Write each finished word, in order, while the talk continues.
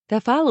The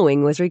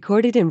following was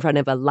recorded in front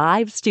of a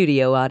live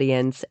studio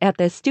audience at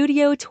the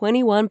Studio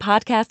 21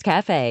 Podcast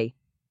Cafe.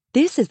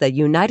 This is the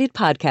United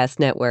Podcast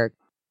Network.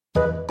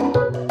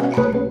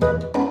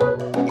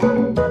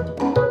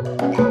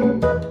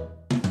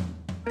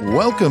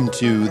 Welcome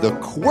to the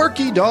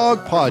Quirky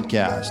Dog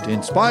Podcast,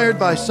 inspired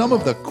by some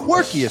of the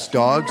quirkiest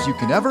dogs you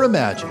can ever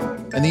imagine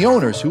and the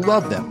owners who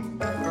love them.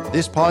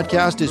 This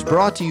podcast is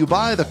brought to you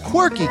by the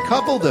quirky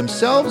couple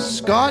themselves,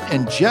 Scott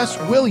and Jess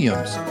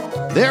Williams.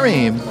 Their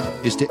aim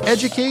is to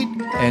educate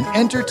and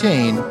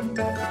entertain.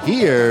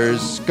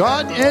 Here's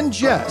Scott and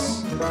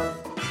Jess.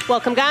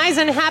 Welcome, guys,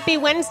 and happy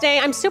Wednesday.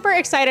 I'm super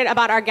excited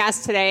about our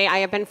guest today. I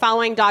have been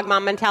following Dog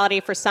Mom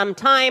Mentality for some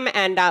time,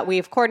 and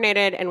we've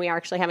coordinated, and we are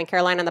actually having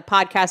Caroline on the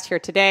podcast here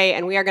today,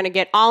 and we are going to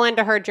get all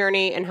into her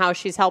journey and how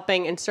she's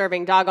helping and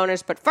serving dog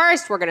owners. But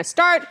first, we're going to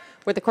start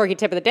with the quirky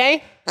tip of the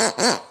day.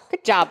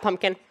 Good job,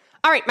 Pumpkin.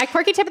 All right, my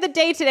quirky tip of the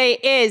day today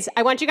is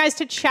I want you guys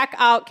to check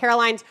out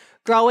Caroline's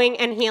Growing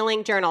and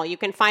Healing Journal. You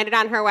can find it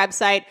on her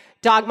website,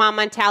 Dog Mom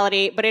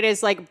Mentality, but it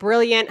is like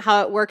brilliant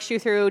how it works you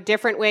through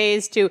different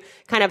ways to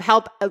kind of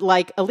help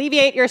like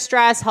alleviate your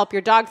stress, help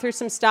your dog through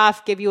some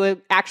stuff, give you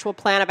an actual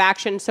plan of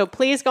action. So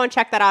please go and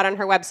check that out on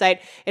her website.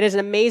 It is an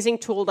amazing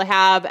tool to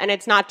have, and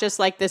it's not just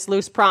like this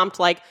loose prompt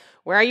like,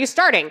 where are you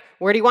starting?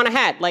 Where do you want to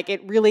head? Like,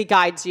 it really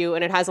guides you,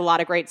 and it has a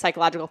lot of great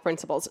psychological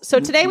principles. So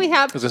today we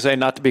have... I was going to say,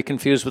 not to be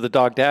confused with the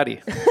dog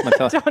daddy.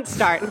 Don't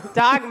start.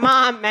 Dog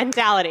Mom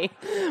Mentality.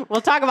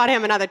 We'll talk about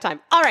him another time.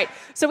 All right.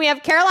 So we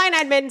have Caroline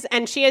Edmonds,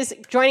 and she is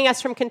joining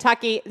us from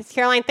Kentucky.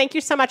 Caroline, thank you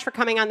so much for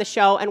coming on the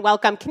show, and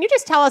welcome. Can you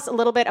just tell us a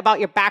little bit about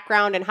your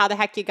background and how the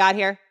heck you got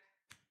here?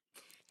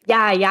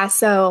 Yeah.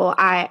 So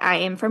I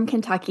am from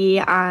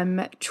Kentucky.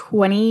 I'm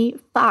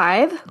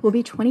 25, will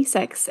be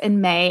 26 in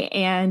May,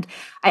 and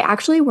I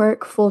actually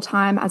work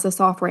full-time as a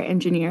software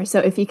engineer. So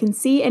if you can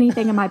see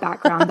anything in my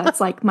background, that's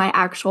like my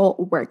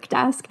actual work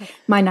desk,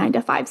 my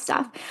 9-to-5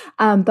 stuff.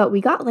 But we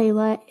got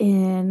Layla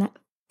in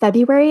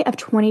February of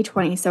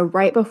 2020, so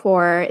right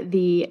before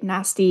the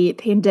nasty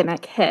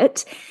pandemic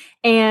hit.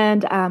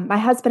 And my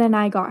husband and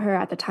I got her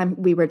at the time.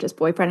 We were just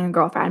boyfriend and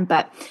girlfriend,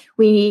 but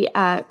we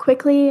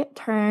quickly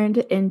turned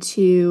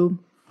into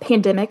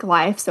pandemic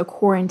life, so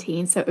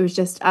quarantine. So it was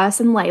just us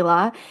and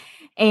Layla,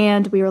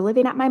 and we were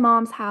living at my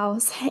mom's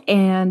house.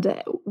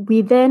 And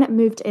we then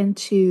moved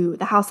into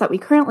the house that we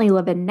currently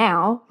live in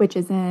now, which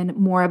is in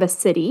more of a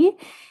city.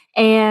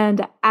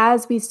 And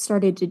as we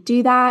started to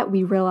do that,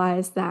 we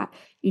realized that,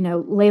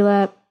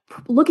 Layla,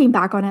 looking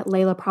back on it,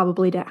 Layla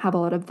probably didn't have a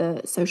lot of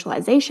the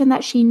socialization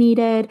that she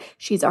needed.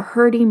 She's a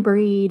herding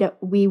breed.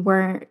 We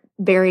weren't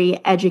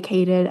very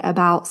educated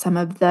about some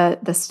of the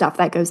stuff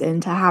that goes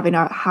into having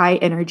a high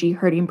energy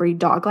herding breed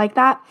dog like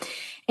that.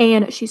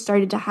 And she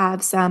started to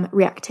have some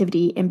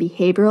reactivity and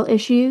behavioral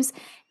issues.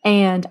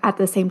 And at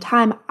the same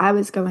time, I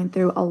was going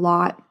through a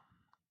lot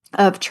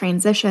of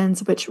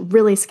transitions, which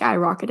really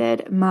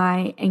skyrocketed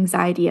my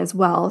anxiety as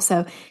well.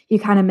 So you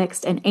kind of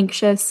mixed an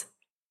anxious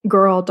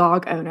girl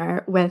dog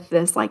owner with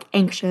this like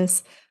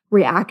anxious,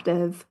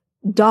 reactive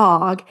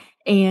dog.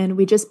 And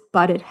we just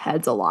butted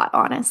heads a lot,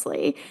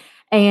 honestly.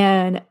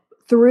 And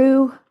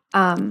through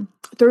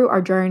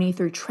our journey,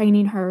 through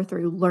training her,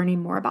 through learning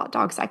more about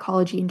dog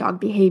psychology and dog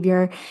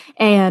behavior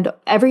and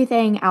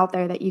everything out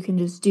there that you can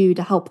just do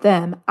to help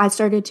them, I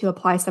started to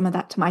apply some of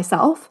that to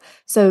myself.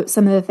 So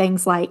some of the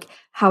things like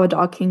how a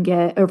dog can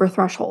get over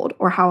threshold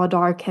or how a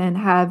dog can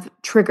have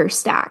triggers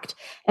stacked.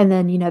 And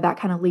then, that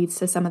kind of leads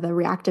to some of the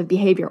reactive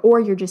behavior, or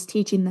you're just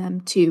teaching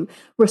them to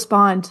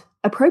respond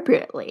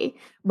appropriately,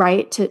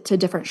 right, to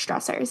different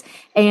stressors.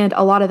 And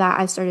a lot of that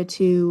I started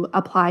to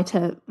apply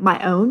to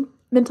my own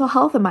mental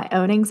health and my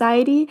own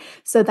anxiety.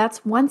 So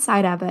that's one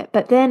side of it.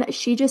 But then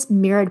she just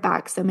mirrored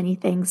back so many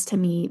things to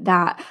me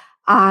that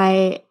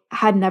I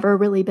had never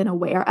really been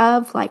aware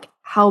of, like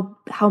how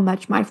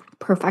much my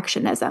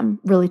perfectionism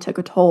really took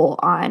a toll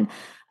on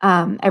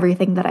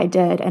everything that I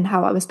did, and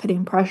how I was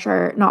putting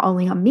pressure not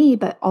only on me,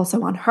 but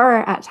also on her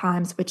at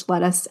times, which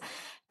led us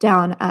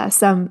down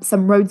some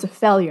roads of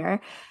failure.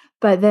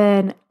 But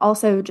then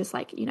also just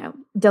like,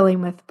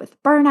 dealing with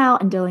burnout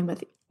and dealing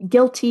with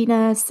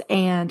guiltiness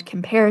and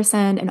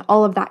comparison, and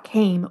all of that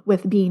came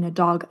with being a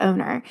dog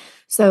owner.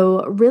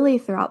 So really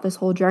throughout this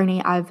whole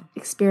journey, I've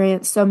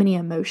experienced so many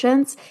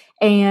emotions,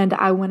 and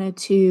I wanted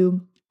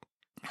to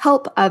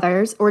help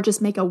others, or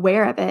just make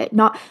aware of it,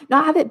 not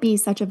have it be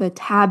such of a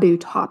taboo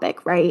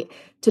topic, right?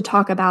 To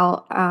talk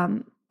about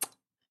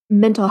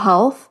mental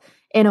health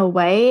in a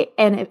way,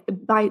 and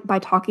by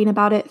talking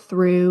about it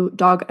through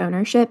dog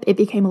ownership, it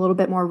became a little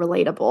bit more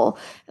relatable.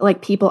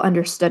 Like people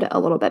understood it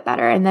a little bit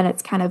better, and then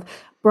it's kind of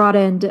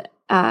broadened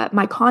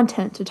my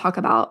content to talk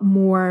about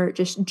more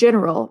just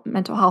general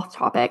mental health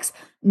topics,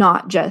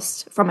 not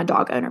just from a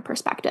dog owner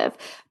perspective.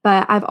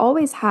 But I've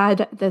always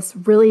had this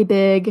really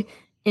big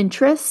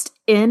interest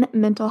in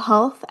mental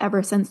health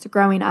ever since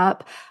growing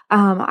up.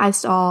 I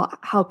saw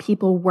how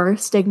people were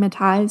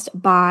stigmatized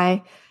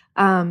by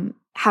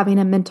having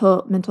a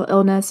mental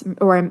illness,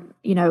 or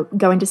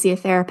going to see a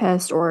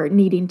therapist or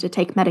needing to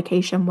take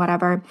medication,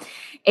 whatever.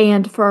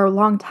 And for a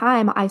long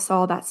time, I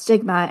saw that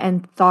stigma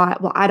and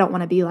thought, well, I don't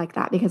want to be like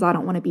that because I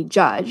don't want to be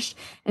judged.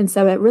 And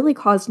so it really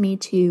caused me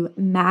to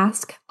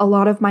mask a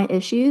lot of my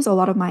issues, a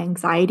lot of my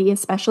anxiety,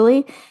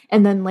 especially,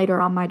 and then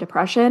later on my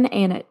depression.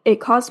 And it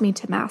caused me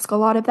to mask a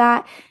lot of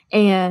that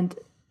and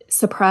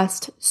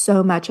suppressed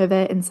so much of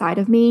it inside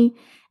of me.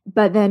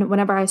 But then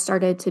whenever I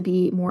started to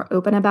be more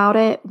open about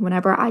it,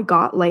 whenever I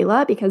got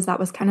Layla, because that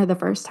was kind of the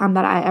first time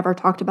that I ever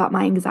talked about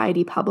my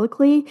anxiety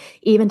publicly,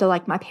 even to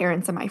like my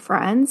parents and my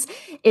friends,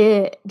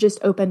 it just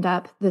opened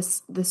up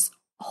this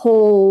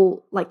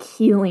whole like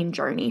healing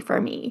journey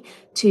for me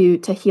to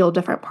heal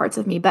different parts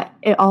of me. But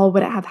it all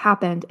wouldn't have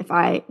happened if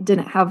I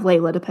didn't have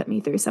Layla to put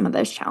me through some of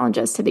those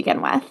challenges to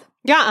begin with.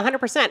 Yeah,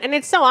 100%. And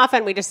it's so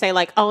often we just say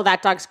like, oh,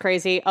 that dog's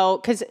crazy. Oh,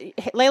 because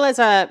Layla's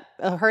a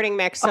herding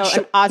mix, so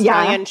an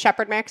Australian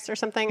Shepherd mix or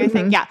something, I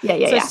think. Yeah.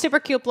 So super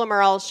cute Blue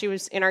Merle. She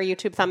was in our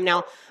YouTube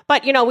thumbnail.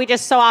 But, we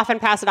just so often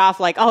pass it off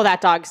like, oh,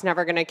 that dog's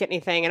never going to get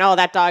anything. And oh,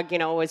 that dog,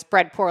 was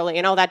bred poorly.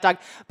 And oh, that dog.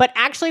 But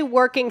actually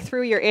working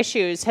through your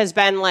issues has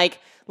been like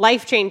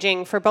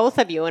life-changing for both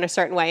of you in a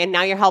certain way. And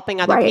now you're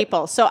helping other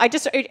people. So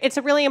it's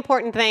a really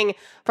important thing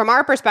from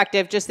our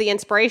perspective, just the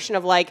inspiration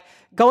of like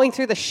going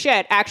through the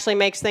shit actually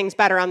makes things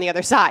better on the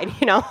other side,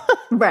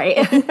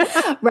 Right.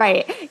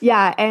 Right.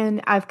 Yeah.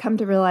 And I've come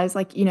to realize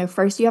like,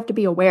 first you have to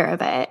be aware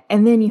of it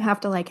and then you have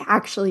to like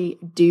actually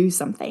do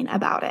something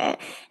about it.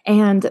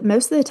 And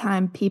most of the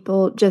time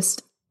people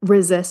just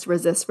resist.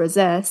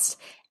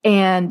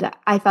 And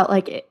I felt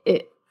like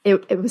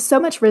it was so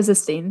much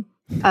resisting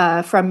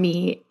from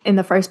me in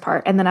the first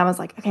part. And then I was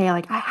like, okay,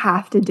 like I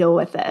have to deal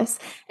with this.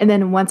 And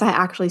then once I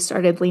actually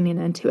started leaning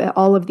into it,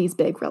 all of these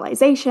big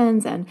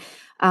realizations and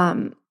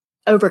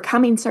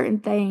overcoming certain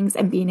things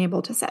and being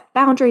able to set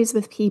boundaries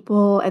with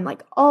people and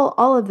like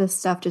all of this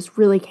stuff just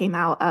really came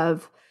out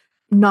of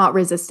not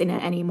resisting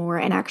it anymore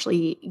and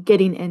actually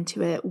getting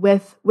into it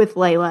with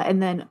Layla,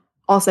 and then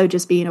also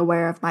just being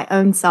aware of my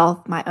own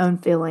self, my own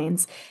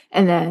feelings,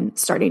 and then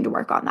starting to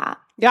work on that.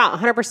 Yeah,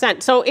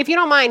 100%. So if you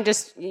don't mind,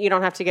 just, you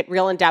don't have to get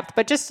real in depth,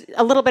 but just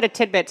a little bit of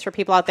tidbits for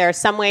people out there,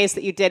 some ways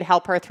that you did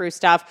help her through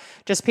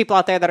stuff, just people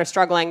out there that are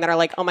struggling, that are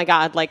like, oh my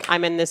God, like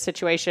I'm in this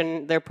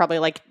situation. They're probably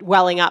like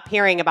welling up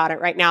hearing about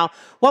it right now.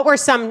 What were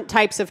some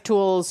types of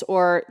tools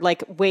or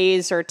like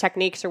ways or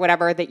techniques or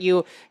whatever that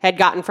you had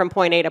gotten from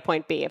point A to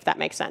point B, if that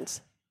makes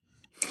sense?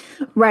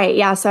 Right.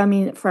 Yeah. So, I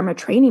mean, from a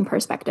training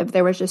perspective,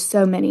 there was just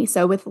so many.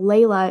 So with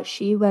Layla,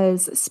 she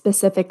was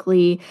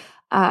specifically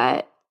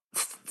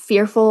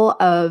fearful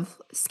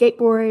of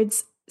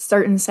skateboards,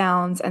 certain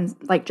sounds, and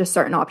like just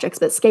certain objects.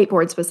 But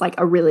skateboards was like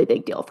a really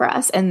big deal for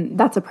us. And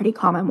that's a pretty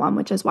common one,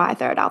 which is why I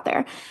throw it out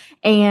there.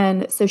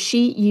 And so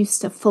she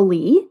used to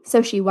flee.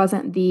 So she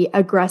wasn't the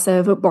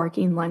aggressive,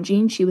 barking,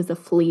 lunging. She was a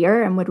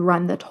fleer and would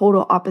run the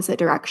total opposite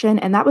direction.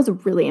 And that was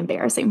really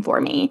embarrassing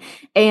for me.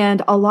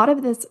 And a lot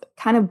of this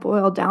kind of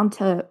boiled down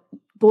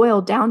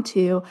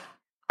to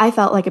I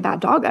felt like a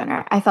bad dog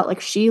owner. I felt like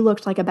she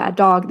looked like a bad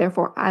dog,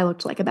 therefore I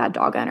looked like a bad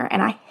dog owner.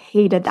 And I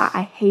hated that.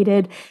 I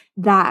hated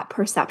that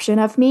perception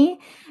of me.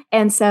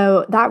 And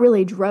so that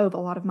really drove a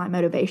lot of my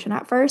motivation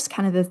at first.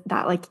 Kind of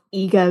that like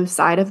ego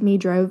side of me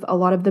drove a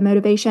lot of the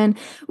motivation,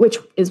 which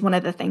is one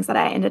of the things that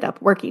I ended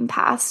up working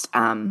past.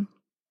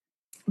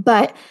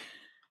 But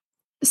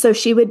so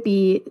she would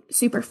be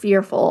super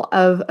fearful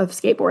of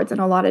skateboards and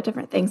a lot of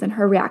different things. And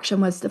her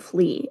reaction was to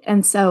flee.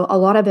 And so a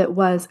lot of it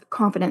was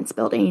confidence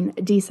building,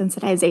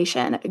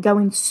 desensitization,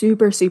 going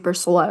super, super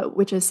slow,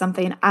 which is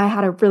something I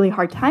had a really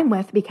hard time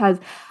with because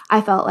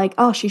I felt like,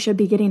 oh, she should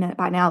be getting it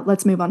by now.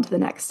 Let's move on to the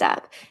next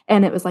step.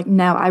 And it was like,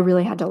 no, I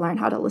really had to learn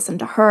how to listen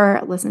to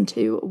her, listen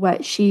to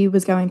what she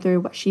was going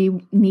through, what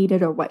she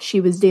needed or what she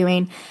was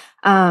doing,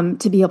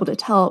 to be able to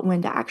tell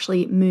when to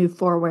actually move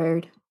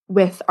forward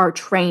with our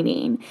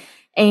training.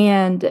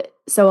 And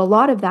so a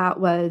lot of that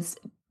was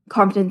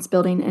confidence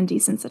building and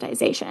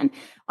desensitization.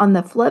 On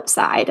the flip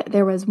side,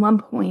 there was one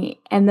point,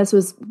 and this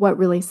was what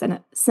really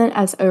sent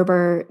us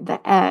over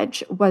the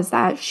edge, was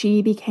that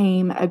she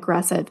became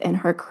aggressive in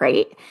her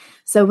crate.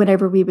 So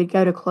whenever we would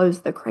go to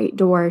close the crate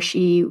door,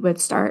 she would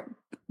start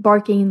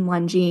barking,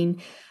 lunging,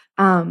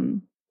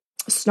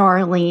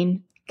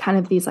 snarling, kind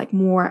of these like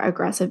more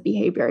aggressive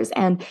behaviors.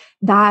 And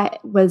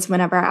that was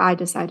whenever I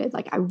decided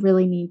like I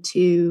really need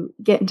to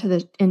get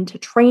into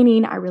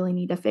training. I really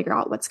need to figure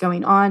out what's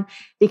going on,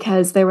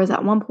 because there was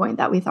at one point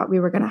that we thought we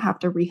were going to have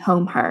to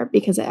rehome her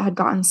because it had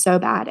gotten so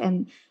bad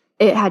and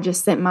it had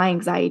just sent my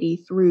anxiety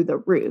through the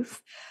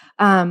roof.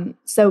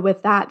 So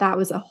with that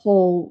was a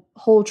whole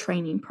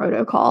training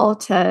protocol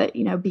to,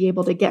 be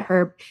able to get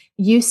her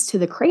used to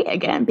the crate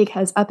again,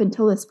 because up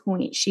until this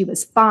point, she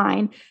was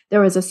fine. There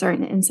was a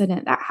certain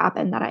incident that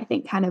happened that I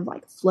think kind of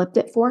like flipped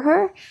it for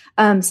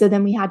her. So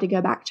then we had to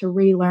go back to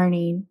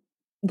relearning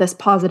this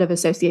positive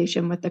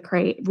association with the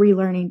crate,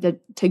 relearning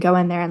to go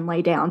in there and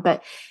lay down.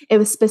 But it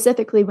was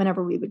specifically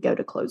whenever we would go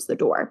to close the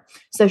door.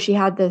 So she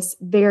had this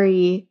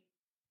very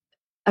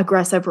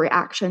aggressive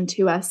reaction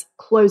to us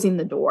closing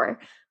the door.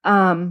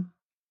 And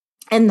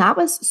that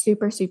was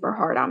super, super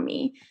hard on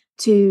me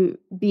to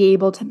be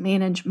able to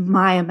manage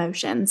my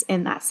emotions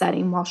in that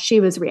setting while she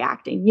was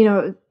reacting. You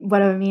know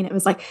what I mean? It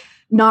was like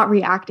not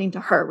reacting to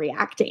her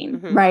reacting,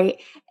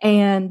 right?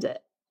 And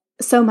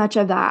so much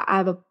of that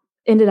I've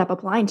ended up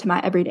applying to my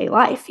everyday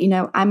life. You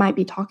know, I might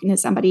be talking to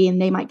somebody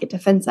and they might get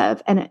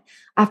defensive, and I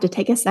have to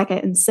take a second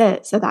and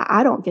sit so that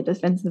I don't get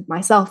defensive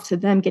myself to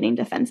them getting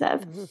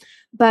defensive.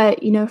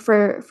 But, you know,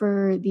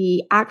 for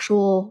the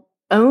actual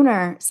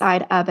owner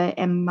side of it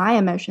and my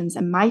emotions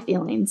and my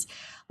feelings,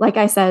 like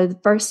I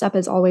said, first step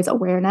is always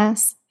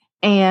awareness,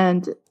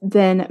 and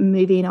then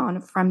moving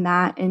on from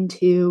that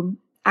into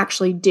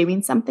actually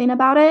doing something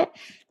about it.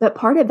 But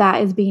part of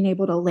that is being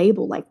able to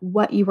label like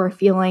what you are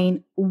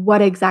feeling,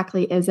 what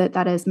exactly is it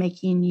that is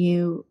making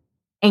you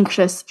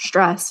anxious,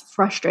 stressed,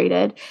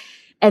 frustrated,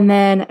 and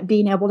then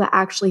being able to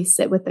actually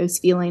sit with those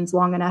feelings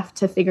long enough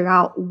to figure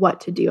out what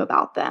to do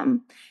about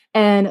them.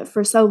 And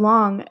for so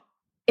long,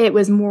 it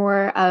was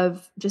more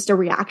of just a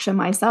reaction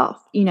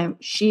myself. You know,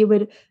 she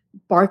would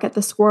bark at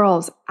the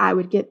squirrels, I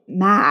would get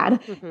mad,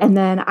 and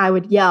then I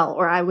would yell,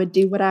 or I would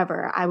do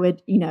whatever. I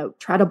would, you know,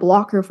 try to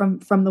block her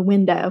from the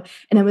window.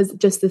 And it was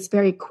just this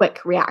very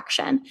quick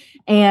reaction.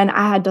 And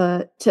I had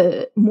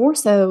to more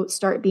so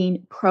start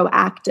being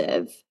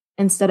proactive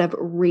instead of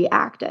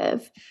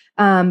reactive.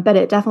 But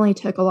it definitely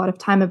took a lot of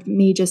time of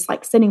me just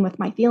like sitting with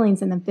my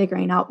feelings and then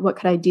figuring out what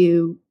could I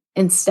do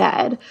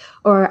instead,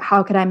 or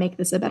how could I make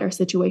this a better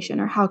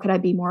situation, or how could I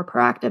be more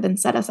proactive and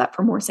set us up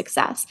for more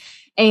success.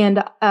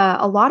 And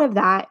a lot of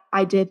that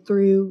I did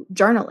through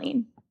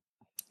journaling.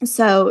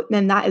 So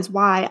then that is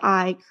why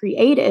I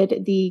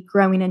created the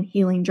Growing and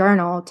Healing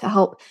Journal, to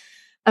help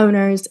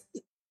owners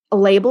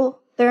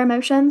label their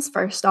emotions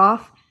first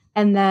off,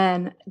 and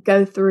then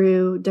go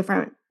through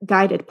different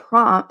guided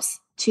prompts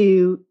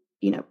to,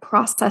 you know,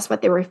 process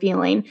what they were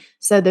feeling.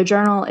 So the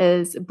journal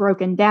is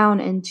broken down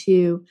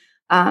into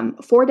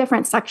 4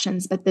 different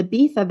sections, but the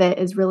beef of it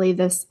is really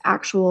this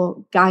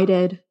actual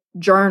guided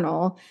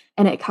journal,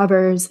 and it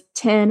covers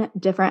 10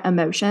 different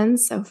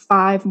emotions. So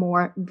 5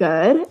 more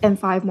good and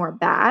 5 more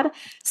bad.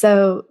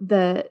 So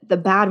the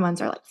bad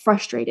ones are like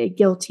frustrated,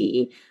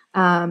 guilty,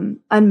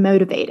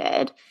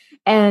 unmotivated.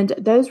 And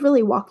those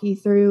really walk you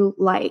through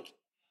like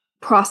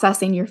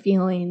processing your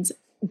feelings,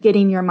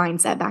 getting your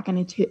mindset back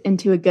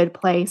into a good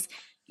place,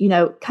 you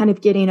know, kind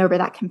of getting over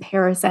that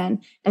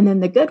comparison. And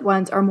then the good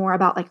ones are more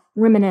about like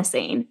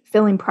reminiscing,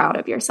 feeling proud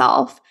of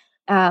yourself.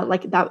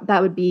 Like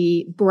that would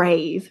be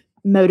brave,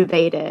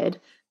 motivated,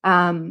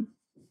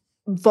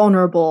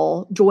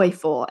 vulnerable,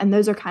 joyful. And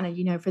those are kind of,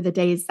 you know, for the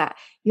days that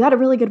you had a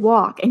really good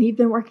walk and you've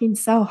been working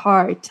so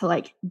hard to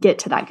like get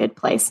to that good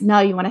place. Now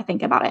you want to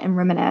think about it and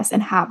reminisce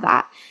and have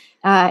that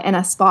in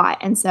a spot.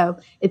 And so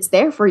it's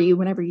there for you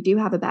whenever you do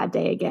have a bad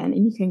day again,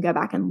 and you can go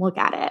back and look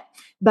at it.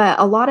 But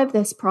a lot of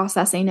this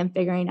processing and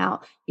figuring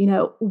out, you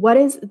know, what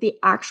is the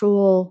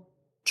actual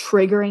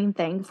triggering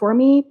thing for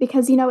me?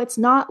 Because, you know, it's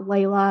not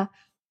Layla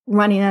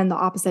running in the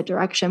opposite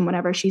direction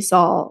whenever she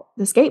saw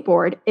the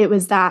skateboard. It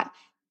was that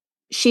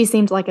she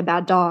seemed like a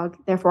bad dog,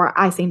 therefore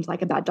I seemed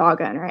like a bad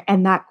dog owner.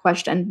 And that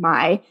questioned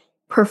my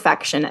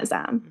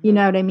perfectionism. You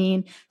know what I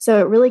mean? So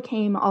it really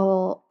came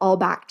all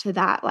back to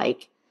that,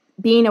 like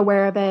being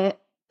aware of it,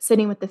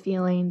 sitting with the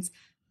feelings,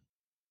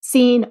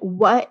 seeing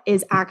what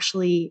is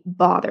actually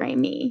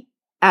bothering me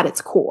at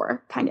its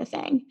core kind of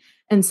thing.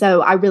 And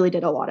so I really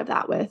did a lot of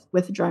that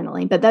with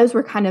journaling, but those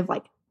were kind of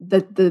like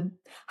the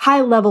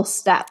high level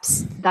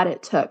steps that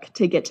it took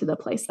to get to the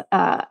place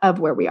of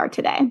where we are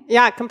today.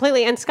 Yeah,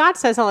 completely. And Scott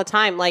says all the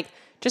time, like,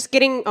 just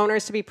getting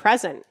owners to be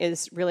present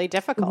is really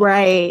difficult.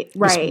 Right.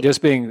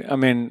 Just being, I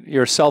mean,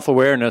 your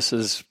self-awareness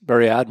is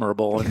very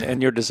admirable,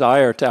 and your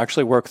desire to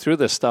actually work through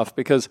this stuff,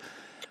 because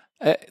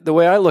the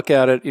way I look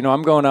at it, you know,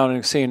 I'm going out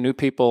and seeing new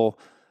people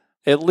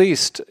at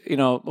least, you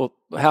know,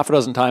 half a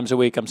dozen times a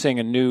week. I'm seeing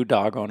a new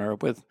dog owner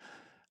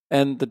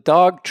and the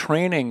dog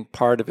training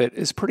part of it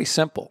is pretty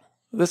simple.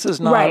 This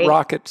is not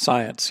rocket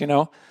science, you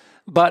know,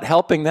 but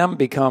helping them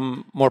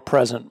become more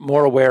present,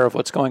 more aware of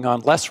what's going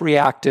on, less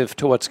reactive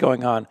to what's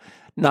going on,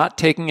 not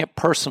taking it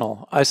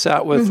personal. I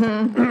sat with,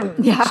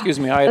 excuse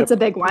me, that's a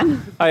big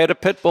one. I had a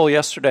pit bull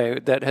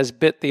yesterday that has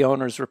bit the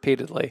owners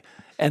repeatedly,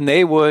 and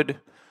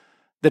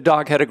the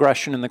dog had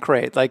aggression in the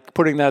crate, like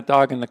putting that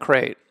dog in the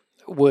crate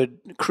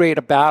would create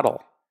a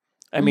battle.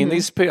 I mean,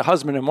 these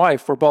husband and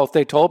wife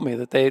they told me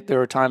that there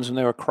were times when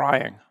they were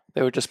crying.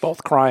 They were just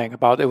both crying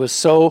about it. It was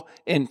so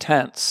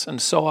intense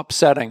and so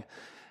upsetting.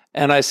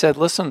 And I said,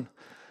 listen,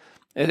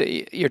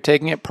 you're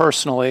taking it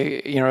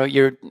personally. You know,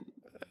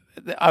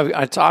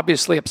 it's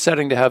obviously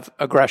upsetting to have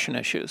aggression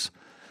issues.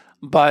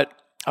 But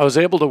I was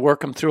able to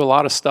work them through a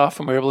lot of stuff,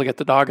 and we were able to get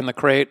the dog in the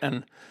crate,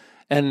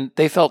 and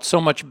they felt so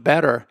much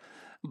better.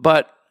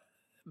 But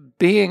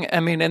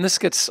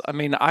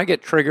I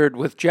get triggered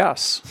with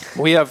Jess.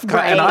 We have,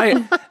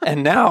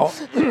 and now,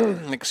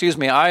 excuse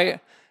me,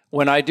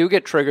 when I do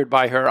get triggered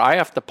by her, I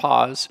have to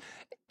pause.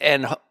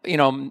 And, you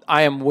know,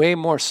 I am way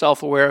more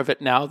self-aware of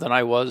it now than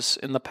I was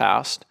in the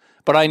past.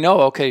 But I know,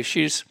 okay,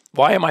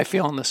 why am I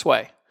feeling this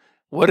way?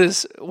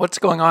 What's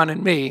going on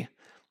in me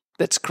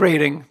that's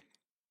creating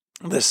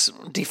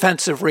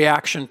defensive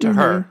reaction to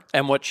her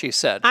and what she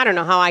said. I don't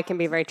know how I can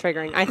be very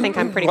triggering. I think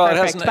I'm pretty Well,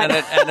 perfect.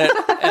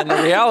 and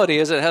the reality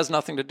is it has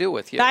nothing to do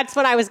with you. That's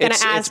what I was going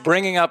to ask. It's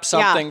bringing up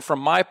something from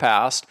my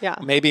past. Yeah.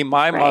 Maybe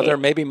my mother,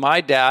 maybe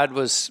my dad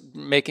was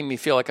making me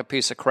feel like a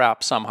piece of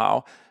crap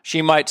somehow.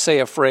 She might say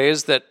a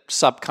phrase that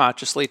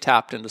subconsciously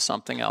tapped into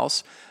something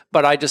else,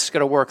 but I just got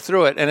to work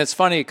through it. And it's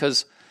funny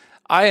because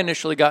I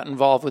initially got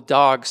involved with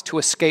dogs to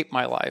escape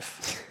my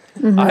life.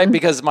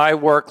 Because my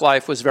work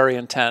life was very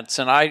intense,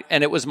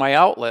 and it was my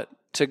outlet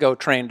to go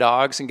train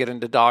dogs and get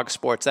into dog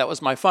sports. That was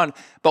my fun.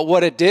 But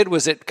what it did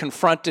was it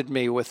confronted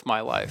me with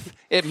my life.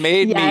 It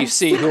made me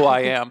see who I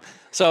am.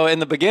 So in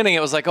the beginning,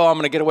 it was like, oh, I'm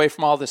going to get away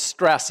from all this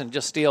stress and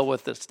just deal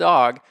with this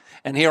dog.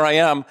 And here I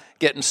am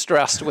getting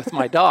stressed with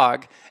my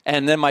dog.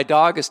 And then my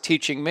dog is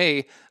teaching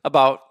me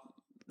about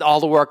all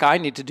the work I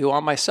need to do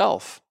on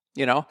myself,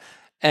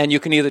 And you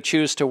can either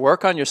choose to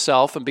work on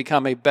yourself and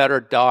become a better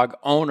dog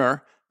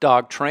owner,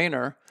 dog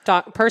trainer,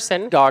 dog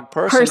person,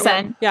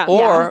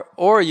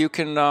 or you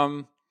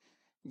can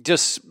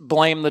just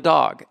blame the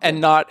dog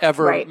and not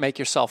ever make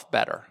yourself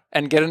better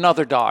and get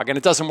another dog. And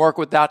it doesn't work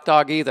with that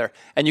dog either.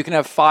 And you can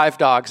have 5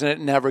 dogs and it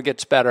never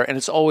gets better. And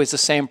it's always the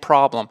same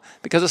problem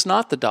because it's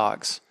not the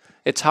dogs.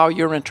 It's how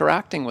you're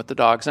interacting with the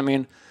dogs. I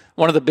mean,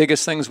 one of the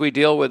biggest things we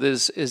deal with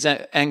is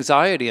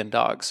anxiety in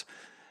dogs.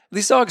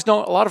 These dogs a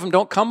lot of them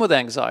don't come with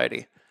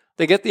anxiety.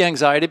 They get the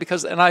anxiety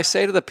because, and I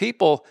say to the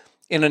people,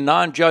 in a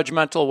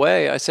non-judgmental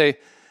way, I say,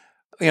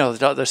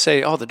 they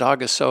say, oh, the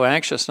dog is so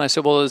anxious. And I say,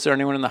 well, is there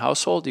anyone in the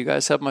household? Do you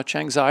guys have much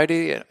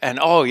anxiety? And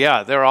oh,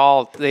 yeah,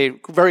 they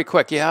very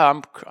quick.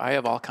 Yeah, I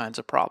have all kinds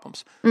of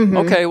problems.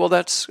 Okay, well,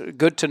 that's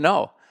good to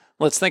know.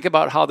 Let's think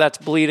about how that's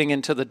bleeding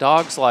into the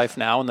dog's life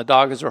now. And the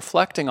dog is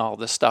reflecting all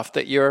this stuff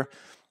that you're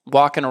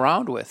walking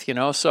around with,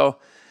 So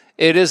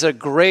it is a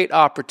great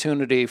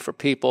opportunity for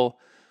people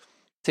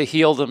to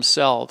heal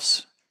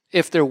themselves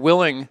if they're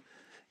willing,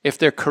 if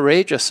they're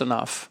courageous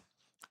enough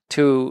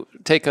to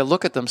take a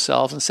look at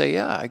themselves and say,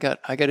 yeah, I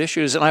got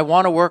issues and I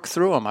want to work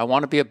through them. I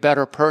want to be a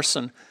better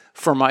person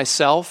for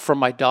myself, for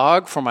my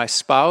dog, for my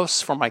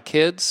spouse, for my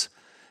kids.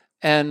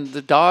 And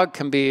the dog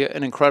can be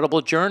an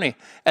incredible journey.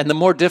 And the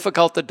more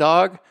difficult the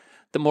dog,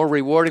 the more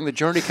rewarding the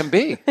journey can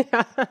be.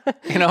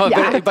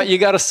 But you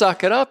got to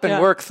suck it up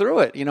and work through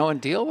it,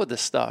 and deal with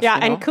this stuff. Yeah,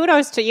 and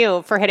kudos to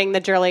you for hitting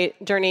the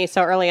journey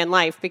so early in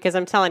life, because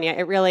I'm telling you,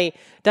 it really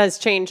does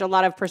change a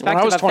lot of perspective.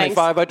 When I was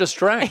 25, I just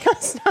drank.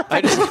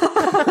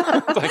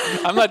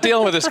 I'm not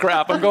dealing with this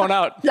crap. I'm going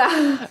out.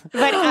 Yeah.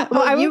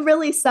 But you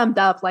really summed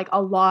up like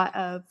a lot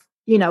of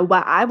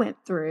what I went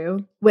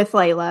through with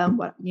Layla and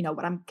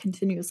what I'm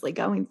continuously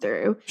going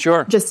through.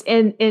 Sure. Just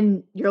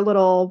in your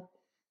little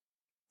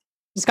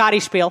Scotty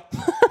spiel.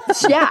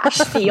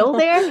 Spiel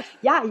there.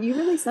 Yeah, you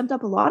really summed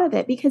up a lot of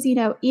it because,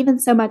 even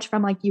so much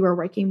from like you were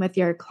working with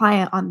your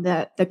client on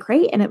the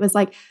crate, and it was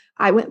like,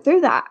 I went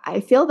through that. I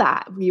feel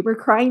that. We were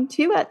crying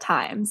too at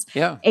times.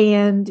 Yeah.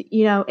 And,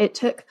 it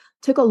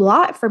took a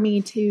lot for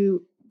me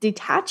to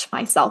detach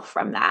myself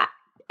from that.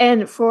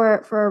 And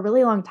for a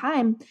really long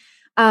time,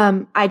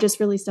 I just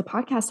released a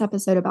podcast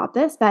episode about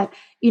this, but,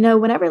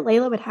 whenever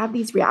Layla would have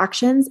these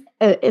reactions,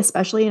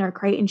 especially in her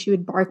crate, and she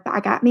would bark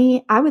back at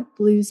me, I would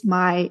lose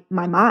my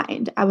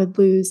mind. I would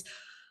lose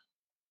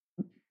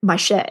my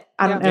shit.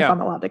 I don't know if I'm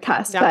allowed to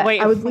cuss, but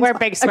we're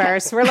big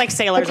swears. Okay. We're like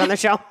sailors on the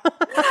show.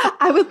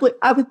 I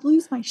would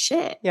lose my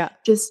shit. Yeah.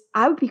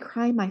 I would be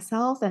crying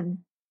myself. And,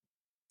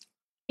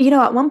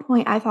 at one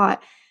point I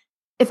thought,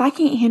 if I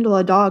can't handle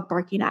a dog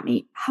barking at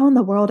me, how in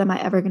the world am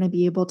I ever going to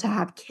be able to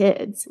have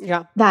kids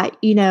that,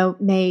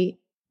 may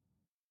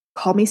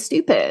call me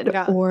stupid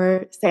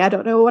or say, I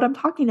don't know what I'm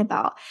talking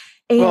about.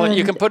 And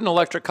you can put an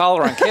electric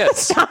collar on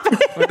kids.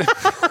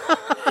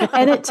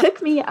 And it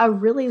took me a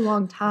really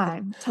long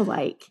time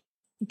to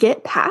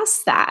get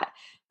past that,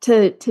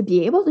 to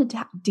be able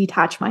to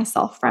detach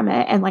myself from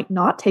it and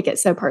not take it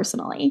so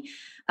personally.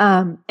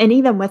 And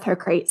even with her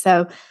crate.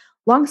 So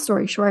long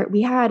story short,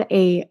 we had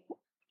a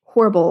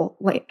horrible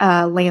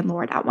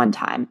landlord at one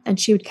time, and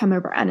she would come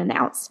over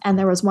unannounced. And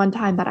there was one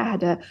time that I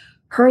had to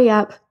hurry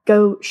up,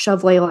 go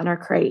shove Layla in her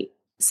crate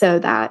so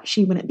that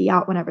she wouldn't be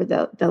out whenever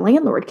the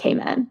landlord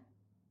came in.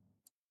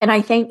 And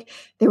I think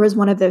there was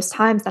one of those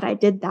times that I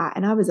did that,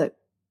 and I was a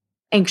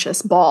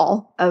anxious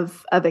ball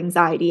of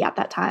anxiety at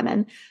that time,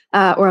 and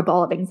or a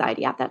ball of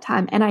anxiety at that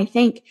time. And I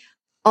think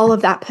all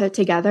of that put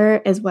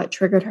together is what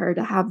triggered her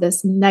to have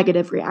this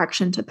negative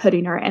reaction to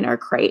putting her in her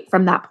crate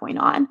from that point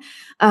on.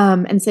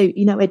 And so,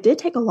 it did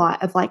take a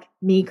lot of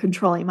me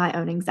controlling my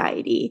own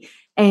anxiety.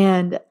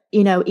 And,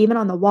 even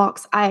on the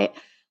walks, I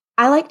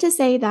like to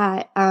say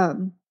that,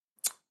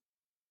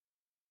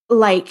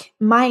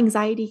 my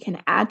anxiety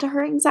can add to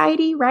her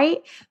anxiety, right?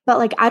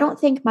 But I don't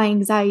think my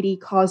anxiety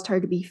caused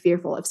her to be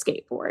fearful of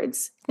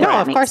skateboards. No,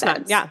 of course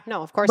not. Yeah,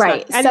 no, of course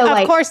not. And so,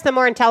 of course, the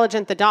more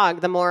intelligent the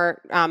dog, the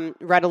more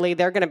readily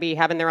they're going to be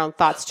having their own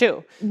thoughts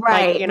too.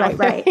 Right,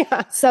 right.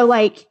 Yeah. So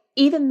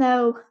even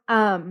though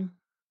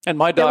And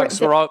my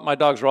dogs were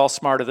all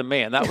smarter than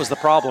me, and that was the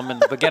problem in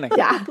the beginning.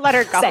 Yeah, Let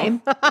her go. Same.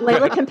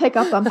 Layla can pick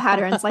up on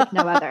patterns like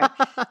no other.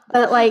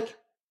 But like,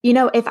 you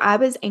know, if I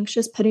was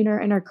anxious putting her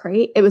in her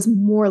crate, it was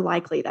more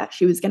likely that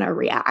she was going to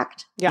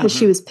react because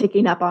she was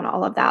picking up on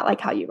all of that,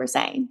 like how you were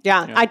saying.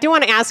 Yeah. I do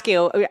want to ask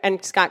you,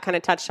 and Scott kind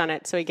of touched on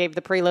it, so he gave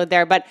the prelude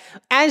there, but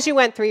as you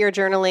went through your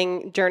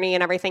journaling journey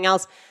and everything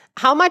else,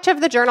 how much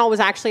of the journal was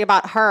actually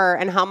about her,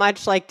 and how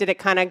much like did it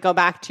kind of go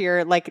back to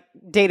your like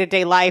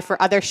day-to-day life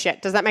or other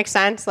shit? Does that make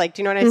sense? Like,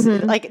 do you know what I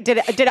mean? Like,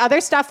 did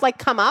other stuff like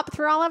come up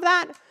through all of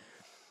that?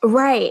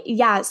 Right.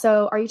 Yeah.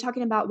 So are you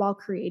talking about while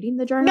creating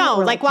the journal? No,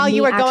 or like while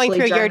you were going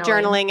through your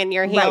journaling? journaling and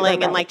your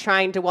healing and like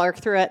trying to work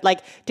through it, like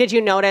did you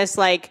notice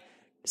like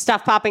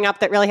stuff popping up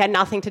that really had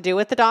nothing to do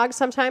with the dog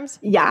sometimes?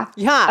 Yeah.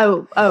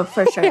 Yeah. Oh,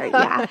 for sure.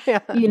 Yeah.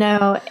 You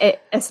know,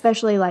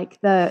 especially like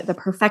the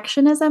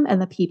perfectionism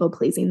and the people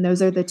pleasing.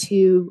 Those are the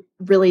two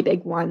really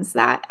big ones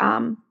that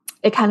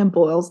it kind of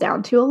boils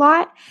down to a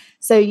lot.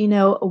 So, you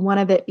know, one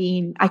of it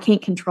being I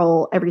can't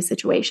control every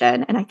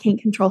situation, and I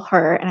can't control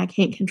her, and I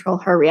can't control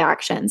her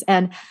reactions.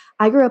 And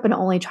I grew up an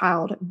only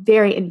child,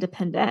 very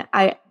independent.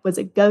 I was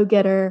a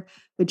go-getter,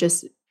 would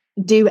just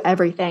do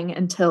everything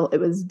until it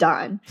was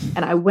done,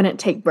 and I wouldn't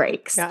take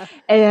breaks. Yeah.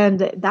 And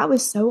that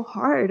was so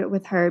hard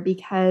with her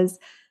because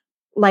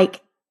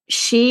like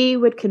she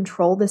would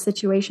control the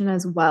situation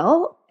as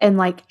well. And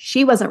like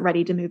she wasn't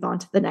ready to move on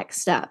to the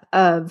next step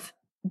of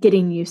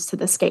getting used to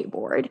the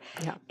skateboard.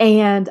 Yeah.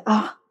 And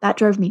that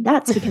drove me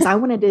nuts because I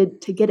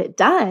wanted to get it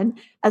done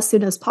as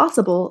soon as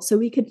possible so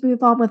we could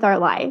move on with our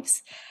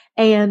lives.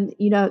 And,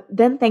 you know,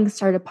 then things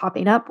started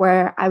popping up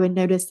where I would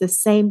notice the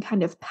same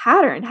kind of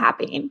pattern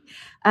happening.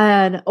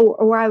 And,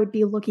 or I would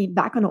be looking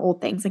back on old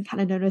things and kind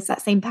of notice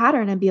that same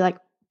pattern and be like,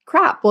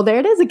 crap, well, there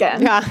it is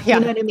again. Yeah. You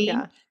know what I mean?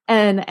 Yeah.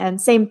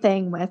 And same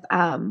thing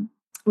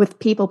with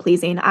people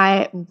pleasing.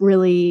 I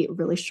really,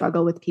 really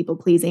struggle with people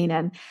pleasing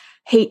and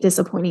hate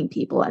disappointing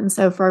people. And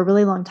so for a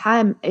really long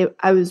time, it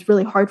was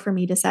really hard for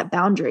me to set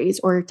boundaries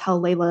or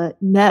tell Layla,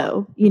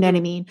 no, you know what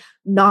I mean?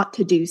 Not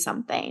to do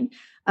something.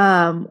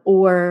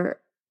 Or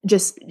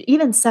just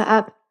even set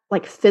up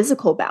like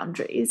physical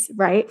boundaries,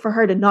 right? For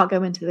her to not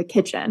go into the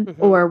kitchen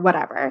or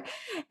whatever.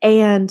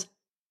 And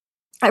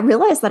I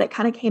realized that it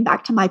kind of came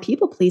back to my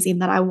people pleasing,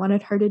 that I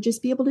wanted her to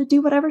just be able to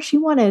do whatever she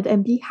wanted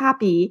and be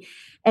happy,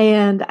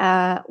 and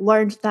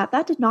learned that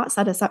that did not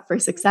set us up for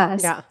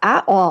success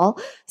at all.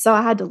 So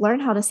I had to learn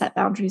how to set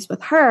boundaries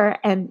with her.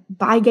 And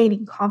by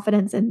gaining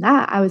confidence in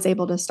that, I was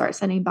able to start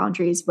setting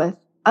boundaries with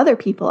other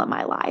people in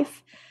my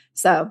life.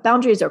 So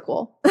boundaries are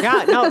cool.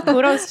 Yeah, no,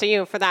 kudos to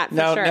you for that. For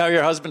now, sure. Now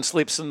your husband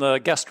sleeps in the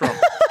guest room.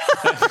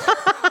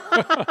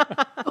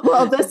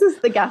 Well, this is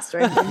the guest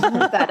room. There's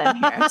no bed in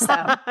here.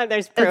 So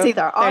there's proof. It's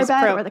either our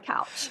bed or the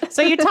couch.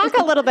 So you talk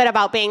a little bit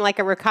about being like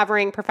a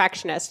recovering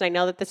perfectionist. And I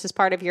know that this is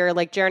part of your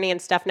like journey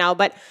and stuff now.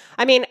 But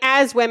I mean,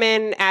 as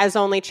women, as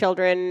only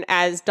children,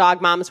 as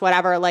dog moms,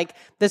 whatever, like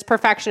this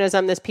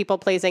perfectionism, this people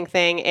pleasing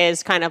thing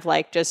is kind of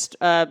like just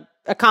a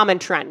common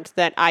trend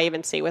that I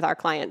even see with our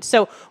clients.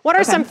 So what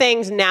are some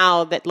things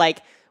now that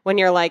like, when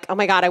you're like, oh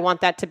my God, I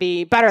want that to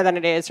be better than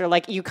it is, or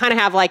like you kind of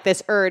have like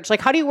this urge, like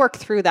how do you work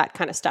through that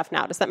kind of stuff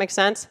now? Does that make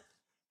sense?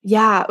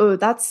 Yeah. Oh,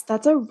 that's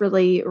a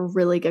really,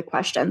 really good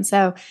question.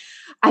 So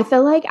I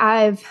feel like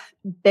I've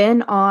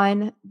been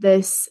on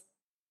this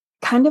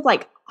kind of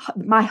like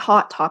my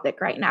hot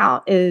topic right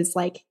now is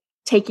like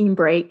taking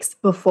breaks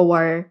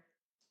before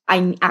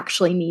I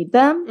actually need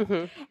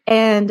them.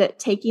 And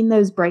taking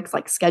those breaks,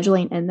 like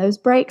scheduling in those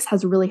breaks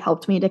has really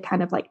helped me to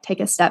kind of like take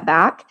a step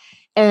back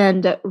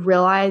and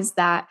realize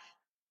that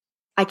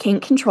I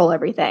can't control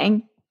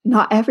everything.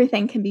 Not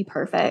everything can be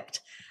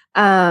perfect.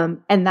 And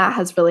that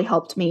has really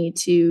helped me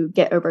to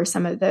get over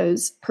some of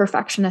those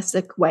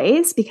perfectionistic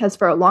ways, because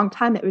for a long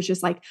time it was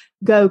just like,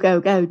 go,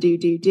 go, go,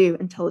 do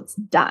until it's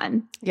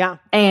done. Yeah.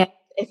 And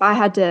if I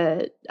had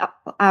to,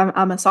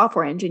 I'm a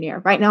software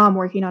engineer. Right now I'm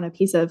working on a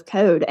piece of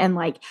code and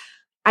like,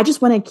 I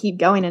just want to keep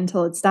going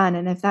until it's done.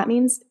 And if that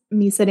means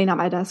me sitting at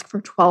my desk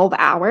for 12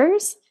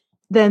 hours,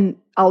 then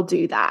I'll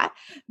do that.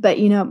 But,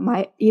 you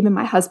know, even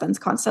my husband's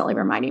constantly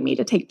reminding me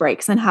to take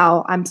breaks and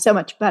how I'm so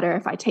much better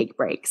if I take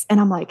breaks. And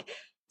I'm like,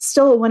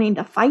 still wanting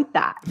to fight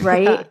that.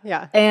 Right.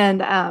 Yeah.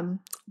 And,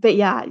 but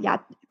yeah,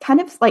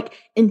 kind of like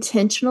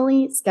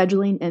intentionally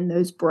scheduling in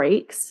those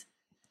breaks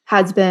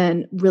has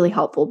been really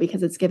helpful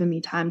because it's given me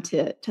time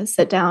to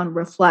sit down,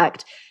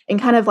 reflect, and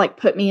kind of like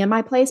put me in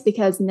my place,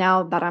 because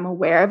now that I'm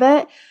aware of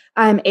it,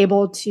 I'm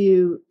able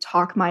to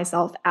talk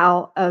myself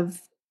out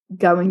of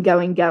going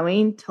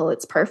till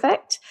it's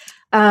perfect.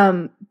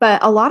 But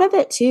a lot of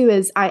it too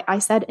is I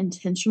said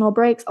intentional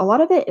breaks. A lot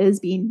of it is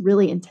being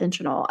really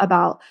intentional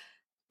about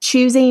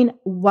choosing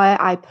what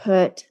I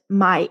put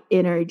my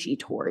energy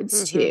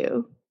towards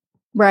too.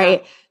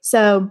 Right.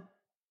 So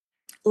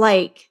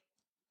like,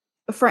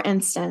 for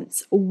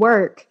instance,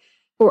 work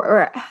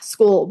or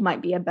school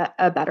might be a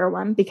better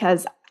one,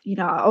 because, you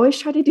know, I always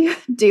try to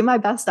do my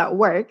best at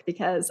work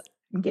because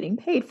I'm getting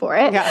paid for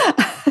it. Yeah.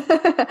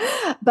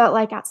 But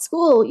like at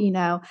school,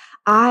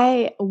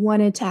 I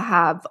wanted to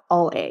have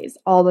all A's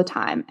all the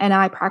time. And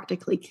I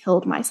practically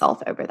killed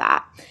myself over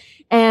that.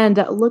 And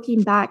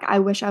looking back, I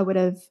wish I would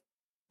have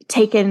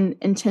taken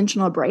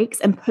intentional breaks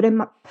and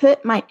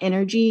put my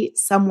energy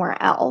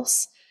somewhere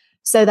else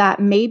so that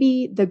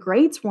maybe the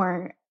grades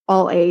weren't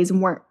all A's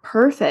and weren't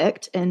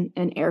perfect in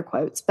air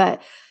quotes,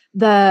 but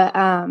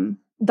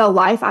the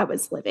life I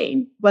was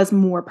living was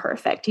more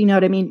perfect. You know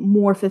what I mean?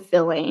 More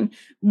fulfilling,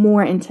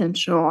 more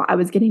intentional. I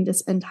was getting to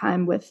spend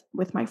time with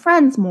my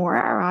friends more,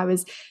 or I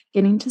was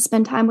getting to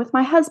spend time with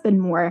my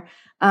husband more,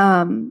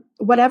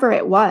 whatever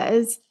it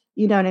was,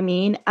 you know what I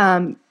mean?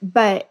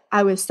 But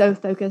I was so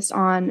focused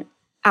on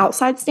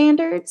outside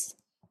standards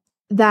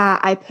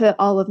that I put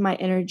all of my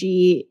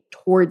energy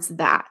towards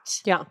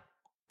that. Yeah.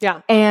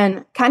 Yeah.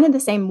 And kind of the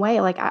same way,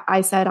 like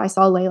I said, I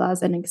saw Layla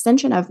as an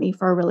extension of me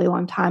for a really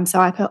long time. So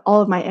I put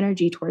all of my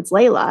energy towards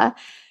Layla.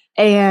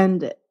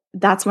 And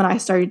that's when I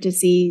started to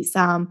see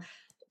some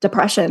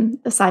depression,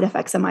 the side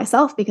effects of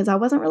myself, because I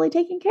wasn't really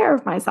taking care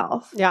of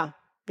myself. Yeah.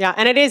 Yeah.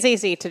 And it is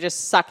easy to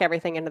just suck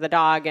everything into the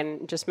dog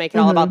and just make it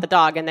all about the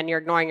dog, and then you're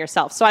ignoring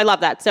yourself. So I love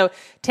that. So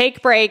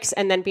take breaks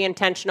and then be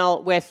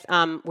intentional with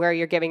where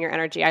you're giving your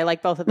energy. I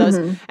like both of those.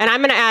 And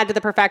I'm going to add to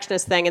the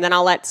perfectionist thing, and then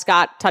I'll let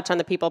Scott touch on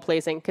the people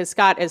pleasing, because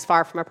Scott is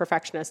far from a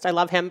perfectionist. I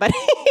love him, but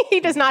he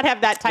does not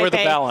have that type A. We're the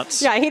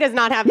balance. Yeah, he does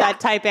not have that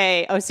type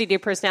A OCD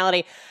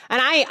personality.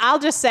 And I'll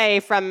just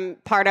say, from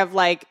part of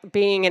like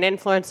being an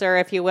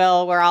influencer, if you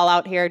will, we're all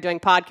out here doing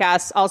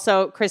podcasts.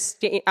 Also,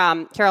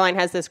 Caroline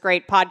has this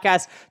great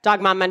podcast,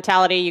 Dog Mom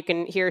Mentality. You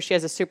can hear she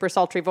has a super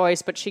sultry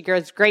voice, but she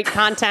gives great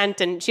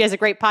content and she has a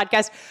great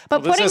podcast.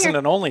 But this isn't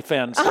an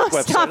OnlyFans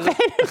website. Stop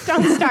it.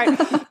 Don't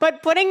start.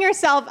 But putting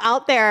yourself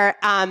out there,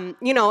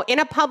 in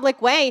a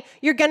public way,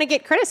 you're going to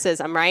get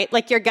criticism, right?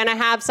 Like you're going to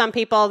have some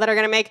people that are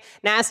going to make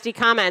nasty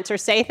comments or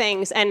say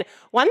things. And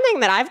one thing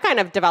that I've kind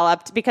of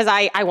developed, because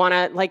I want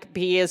to like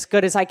be as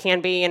good as I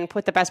can be and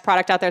put the best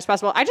product out there as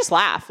possible, I just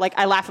laugh. Like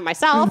I laugh at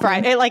myself,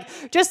 right?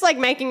 Just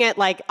making it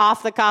like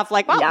off the cuff,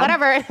 like, well,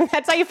 whatever.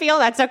 That's how you feel.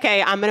 That's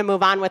okay. I'm going to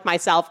move on with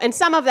myself. And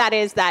some of that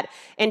is that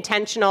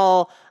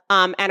intentional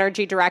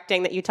energy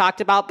directing that you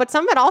talked about. But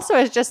some of it also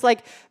is just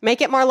like,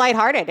 make it more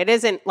lighthearted. It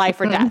isn't life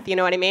or death. You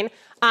know what I mean?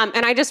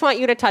 And I just want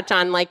you to touch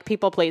on like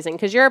people pleasing,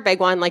 because you're a big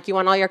one. Like you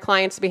want all your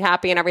clients to be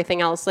happy and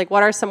everything else. Like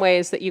what are some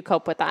ways that you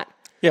cope with that?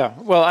 Yeah.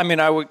 Well, I mean,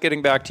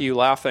 getting back to you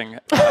laughing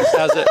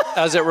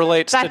as it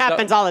relates that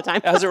happens all the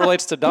time. As it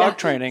relates to dog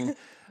training,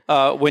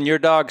 when your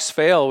dogs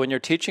fail, when you're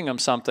teaching them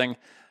something,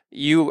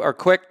 you are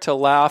quick to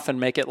laugh and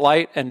make it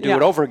light and do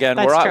it over again,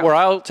 where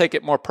I'll take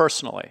it more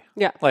personally.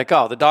 Yeah. Like,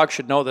 oh, the dog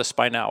should know this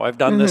by now. I've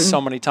done this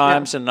so many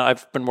times and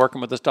I've been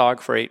working with this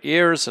dog for 8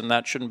 years and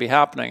that shouldn't be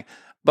happening.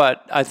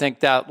 But I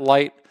think that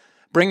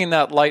bringing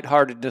that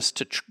lightheartedness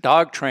to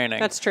dog training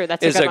That's true.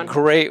 That's is a good a one.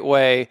 great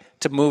way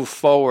to move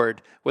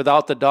forward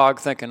without the dog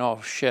thinking,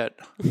 oh shit,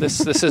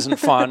 this isn't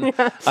fun.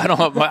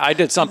 I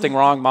did something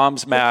wrong.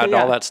 Mom's mad,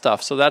 all that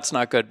stuff. So that's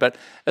not good. But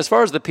as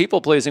far as the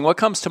people pleasing, what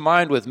comes to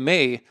mind with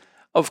me,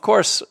 of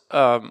course,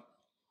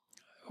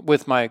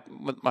 with my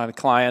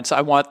clients,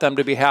 I want them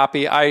to be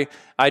happy. I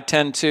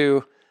tend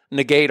to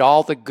negate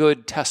all the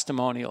good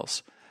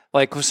testimonials.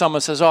 Like when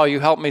someone says, oh, you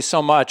helped me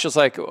so much, it's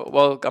like,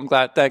 well, I'm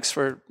glad, thanks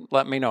for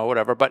letting me know,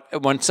 whatever.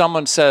 But when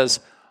someone says,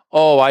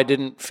 oh, I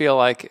didn't feel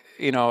like,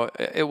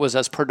 it was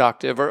as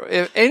productive, or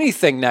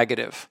anything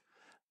negative,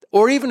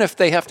 or even if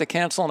they have to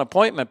cancel an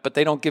appointment, but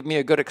they don't give me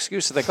a good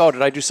excuse, they're like, oh,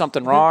 did I do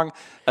something wrong?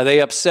 Are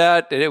they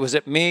upset? Was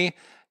it me?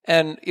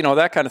 And,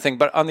 that kind of thing.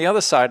 But on the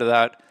other side of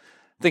that,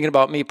 thinking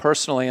about me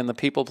personally and the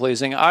people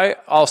pleasing, I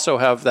also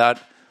have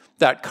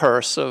that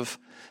curse of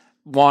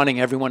wanting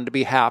everyone to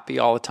be happy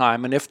all the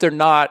time. And if they're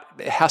not,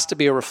 it has to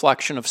be a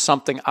reflection of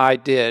something I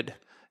did.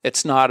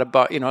 It's not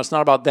about, it's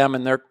not about them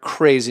and their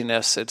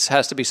craziness. It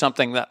has to be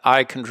something that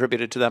I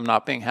contributed to them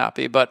not being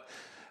happy. But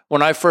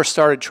when I first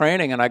started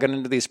training and I got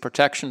into these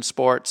protection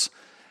sports,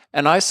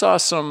 and I saw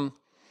some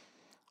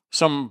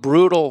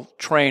brutal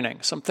training,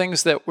 some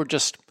things that were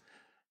just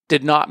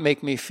did not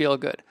make me feel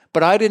good.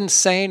 But I didn't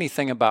say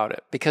anything about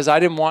it because I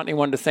didn't want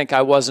anyone to think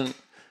I wasn't,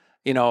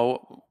 they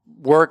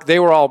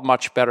were all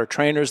much better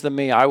trainers than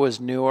me. I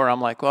was newer.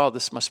 I'm like, well,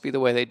 this must be the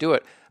way they do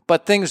it.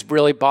 But things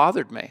really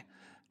bothered me.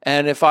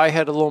 And if I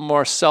had a little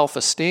more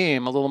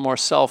self-esteem, a little more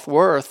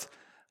self-worth,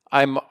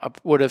 I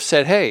would have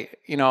said, hey,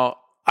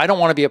 I don't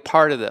want to be a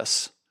part of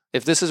this.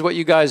 If this is what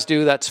you guys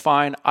do, that's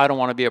fine. I don't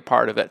want to be a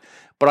part of it.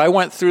 But I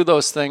went through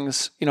those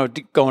things,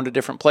 going to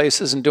different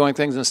places and doing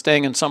things and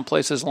staying in some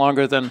places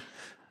longer than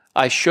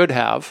I should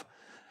have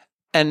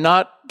and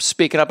not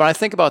speaking up. And I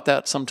think about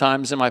that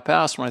sometimes in my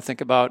past when I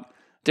think about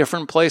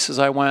different places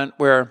I went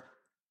where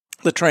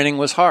the training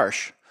was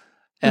harsh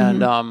and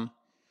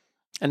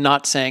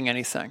not saying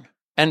anything.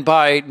 And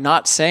by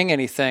not saying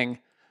anything,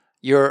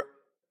 you're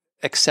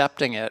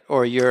accepting it,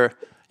 or you're,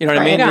 what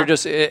I mean? Yeah. You're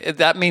just,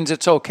 that means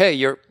it's okay.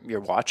 You're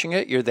watching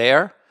it, you're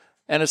there,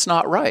 and it's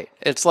not right.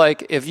 It's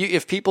like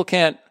if people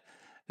can't,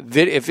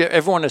 if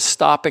everyone is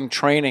stopping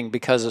training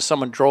because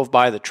someone drove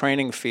by the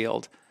training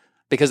field,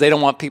 because they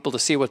don't want people to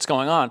see what's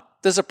going on.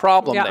 There's a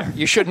problem there.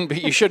 You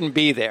shouldn't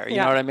be there. You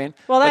know what I mean?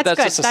 Well, that's but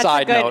that's good. Just a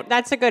side note.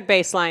 That's a good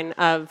baseline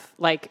of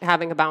like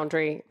having a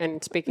boundary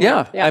and speaking. Yeah.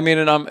 Up. Yeah. I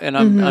mean,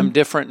 I'm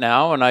different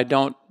now, and I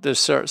don't. There's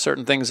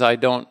certain things I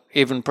don't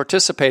even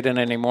participate in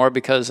anymore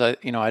because I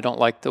don't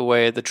like the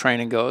way the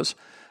training goes.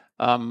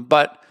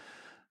 But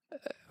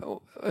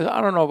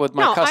I don't know with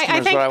my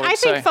customers what I would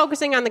say. I think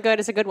focusing on the good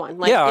is a good one.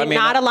 Like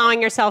not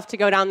allowing yourself to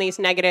go down these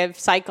negative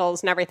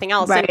cycles and everything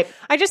else. Right. And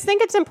I just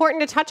think it's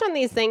important to touch on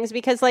these things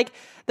because like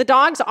the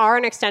dogs are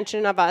an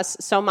extension of us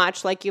so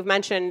much, like you've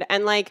mentioned,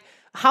 and like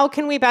how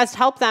can we best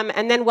help them?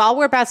 And then while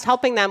we're best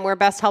helping them, we're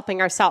best helping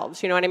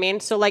ourselves. You know what I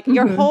mean? So like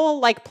your whole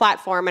like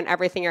platform and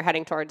everything you're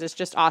heading towards is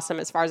just awesome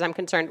as far as I'm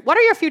concerned. What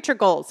are your future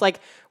goals? Like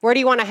where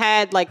do you want to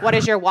head? Like what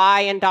is your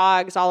why in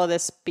dogs? All of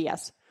this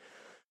BS.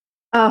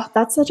 Oh,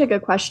 that's such a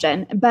good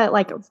question. But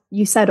like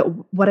you said,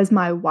 what is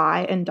my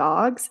why in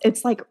dogs?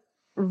 It's like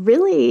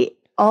really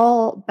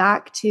all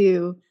back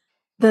to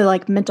the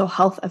like mental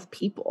health of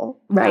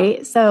people, right?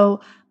 Yeah.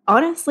 So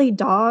honestly,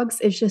 dogs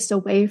is just a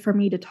way for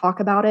me to talk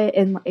about it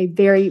in a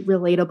very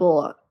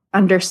relatable,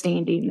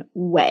 understanding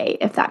way,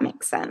 if that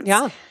makes sense.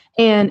 Yeah.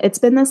 And it's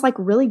been this like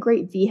really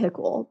great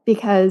vehicle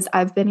because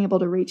I've been able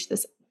to reach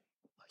this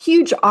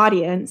huge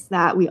audience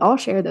that we all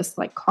share this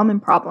like common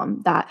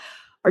problem that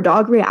our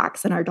dog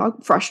reacts and our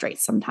dog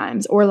frustrates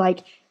sometimes, or like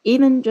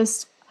even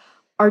just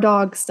our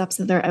dog steps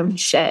in their own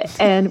shit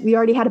and we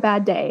already had a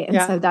bad day. And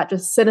so that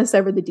just sent us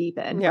over the deep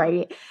end.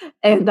 Right.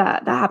 And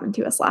that happened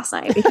to us last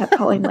night. We kept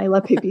calling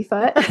Layla poopy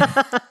foot,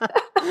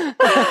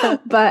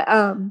 but,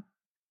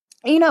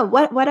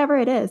 whatever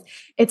it is,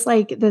 it's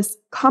like this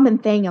common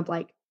thing of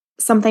like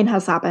something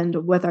has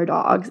happened with our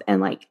dogs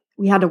and like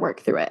we had to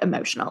work through it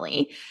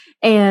emotionally.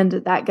 And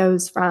that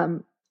goes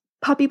from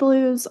puppy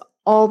blues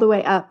all the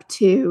way up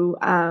to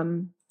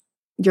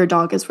your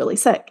dog is really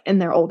sick in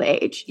their old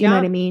age. You know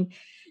what I mean?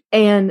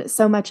 And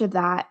so much of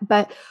that.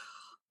 But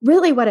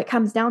really what it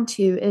comes down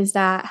to is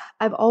that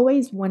I've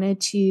always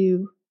wanted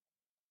to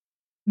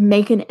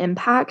make an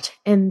impact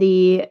in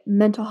the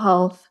mental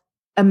health,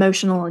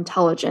 emotional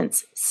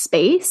intelligence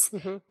space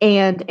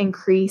and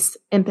increase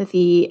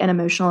empathy and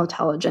emotional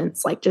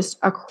intelligence, like just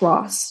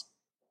across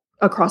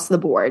the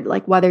board.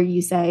 Like whether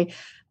you say,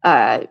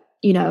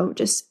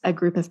 just a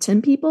group of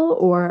 10 people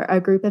or a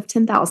group of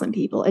 10,000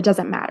 people, it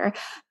doesn't matter.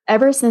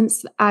 Ever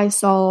since I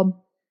saw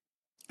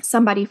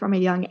somebody from a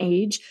young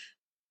age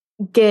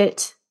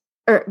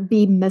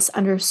be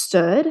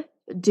misunderstood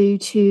due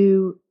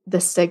to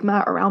the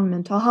stigma around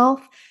mental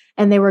health,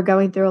 and they were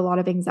going through a lot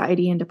of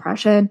anxiety and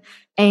depression,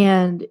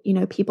 and,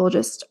 people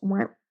just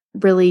weren't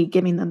really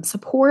giving them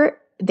support.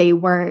 They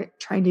weren't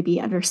trying to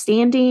be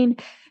understanding.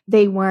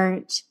 They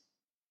weren't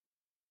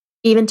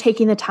even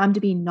taking the time to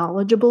be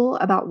knowledgeable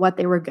about what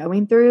they were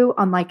going through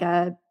on like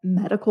a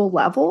medical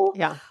level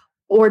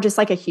or just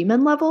like a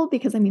human level,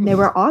 because they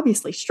were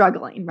obviously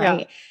struggling.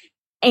 Right.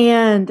 Yeah.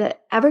 And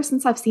ever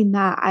since I've seen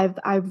that,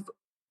 I've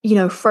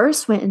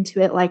first went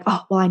into it like,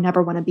 oh, well, I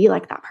never want to be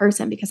like that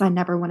person because I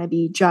never want to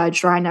be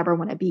judged or I never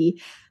want to be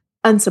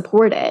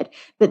unsupported.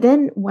 But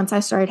then once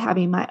I started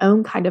having my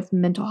own kind of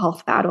mental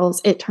health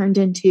battles, it turned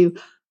into,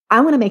 I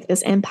want to make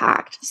this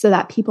impact so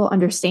that people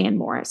understand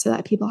more, so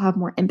that people have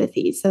more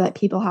empathy, so that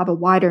people have a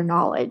wider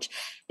knowledge.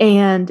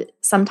 And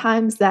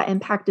sometimes that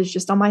impact is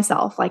just on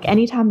myself. Like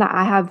anytime that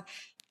I have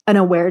an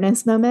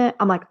awareness moment,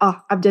 I'm like, oh,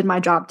 I've did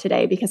my job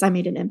today because I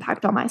made an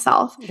impact on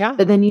myself. Yeah.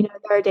 But then,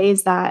 there are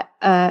days that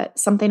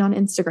something on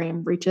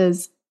Instagram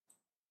reaches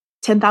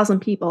 10,000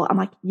 people. I'm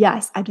like,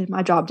 yes, I did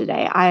my job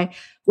today. I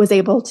was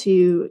able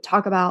to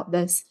talk about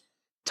this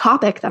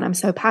topic that I'm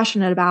so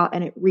passionate about,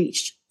 and it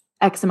reached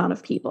X amount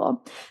of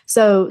people.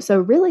 So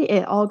really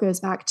it all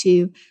goes back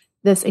to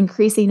this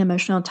increasing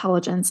emotional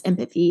intelligence,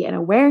 empathy, and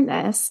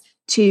awareness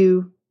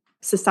to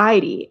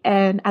society.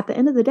 And at the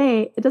end of the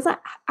day, it doesn't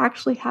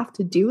actually have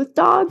to do with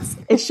dogs.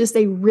 It's just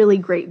a really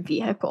great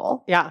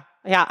vehicle. Yeah.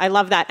 Yeah. I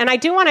love that. And I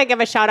do want to give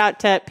a shout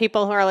out to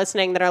people who are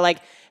listening that are like,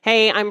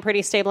 hey, I'm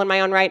pretty stable in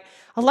my own right.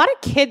 A lot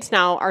of kids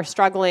now are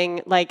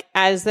struggling, like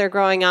as they're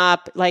growing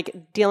up,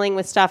 like dealing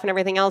with stuff and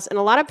everything else. And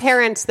a lot of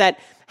parents that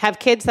have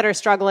kids that are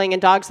struggling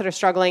and dogs that are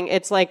struggling,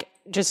 it's like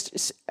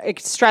just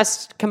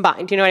stress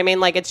combined. You know what I mean?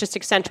 Like it's just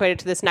accentuated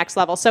to this next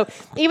level. So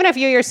even if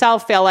you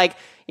yourself feel like,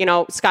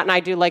 Scott and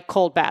I do like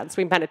cold baths,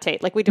 we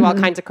meditate, like we do all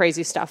kinds of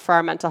crazy stuff for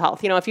our mental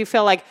health. If you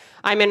feel like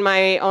I'm in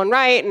my own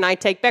right and I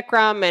take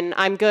Bikram and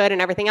I'm good and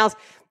everything else,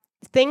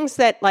 things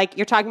that like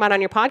you're talking about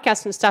on your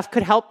podcast and stuff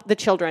could help the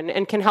children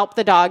and can help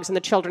the dogs and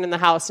the children in the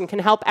house and can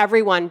help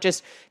everyone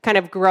just kind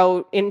of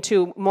grow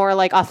into more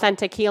like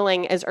authentic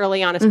healing as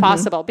early on as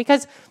possible,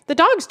 because the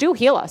dogs do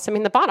heal us.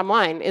 The bottom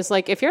line is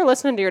like, if you're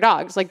listening to your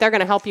dogs, like they're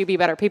going to help you be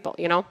better people,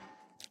 Well,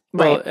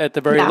 right. At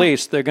the very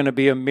least, they're going to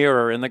be a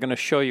mirror, and they're going to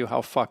show you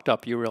how fucked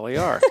up you really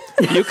are.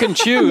 You can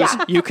choose.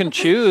 You can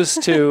choose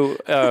to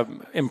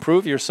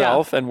improve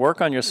yourself and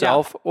work on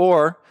yourself,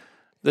 or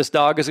this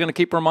dog is going to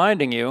keep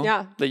reminding you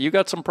Yeah. that you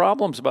got some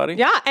problems, buddy.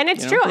 Yeah, and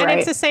it's true. And Right.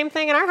 it's the same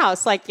thing in our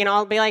house. Like,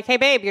 I'll be like, hey,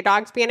 babe, your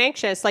dog's being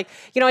anxious. Like,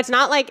 it's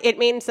not like it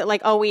means that like,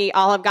 oh, we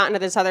all have gotten to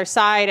this other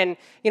side and,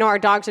 our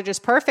dogs are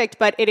just perfect,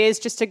 but it is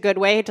just a good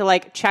way to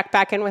like check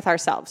back in with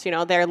ourselves.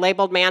 They're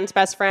labeled man's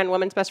best friend,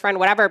 woman's best friend,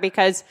 whatever,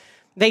 because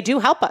they do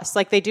help us.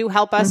 Like they do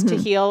help us to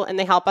heal and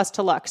they help us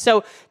to look.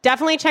 So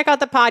definitely check out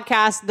the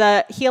podcast,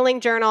 the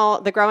Healing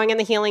Journal, the Growing in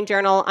the Healing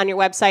Journal on your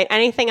website.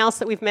 Anything else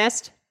that we've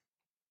missed?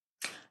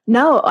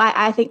 No,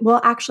 I think,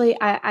 well, actually,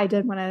 I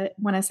did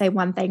want to say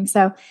one thing.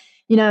 So,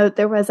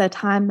 there was a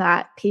time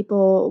that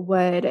people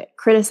would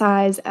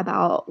criticize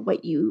about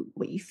what you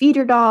feed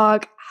your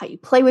dog, how you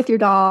play with your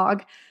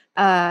dog,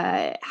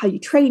 how you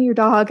train your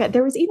dog.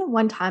 There was even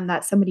one time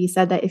that somebody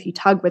said that if you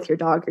tug with your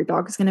dog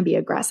is going to be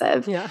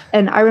aggressive. Yeah.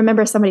 And I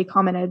remember somebody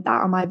commented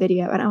that on my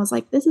video and I was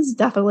like, this is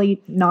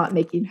definitely not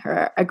making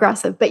her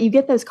aggressive, but you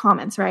get those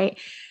comments, right?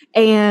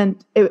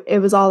 And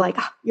it was all like,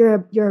 oh,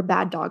 you're a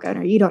bad dog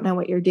owner. You don't know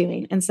what you're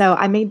doing. And so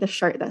I made the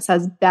shirt that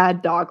says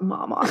bad dog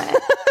mom on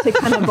it to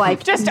kind of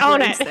like just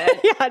own it.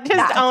 Yeah,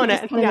 just own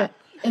it. Yeah.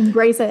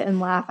 Embrace it and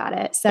laugh at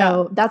it.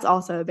 So that's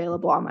also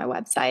available on my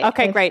website.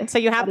 Okay, great. So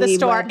you have the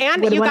store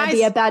and you guys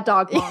be a bad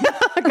dog mom.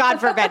 God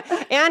forbid.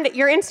 And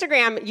your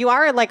Instagram, you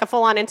are like a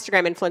full-on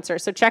Instagram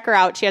influencer. So check her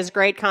out. She has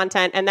great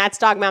content and that's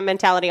Dog Mom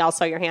Mentality,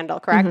 also your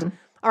handle, correct?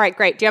 All right,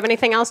 great. Do you have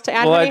anything else to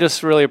add? Well, Vinny? I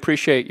just really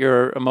appreciate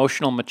your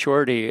emotional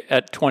maturity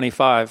at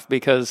 25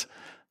 because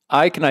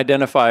I can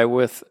identify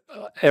with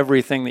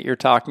everything that you're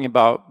talking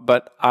about,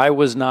 but I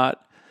was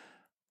not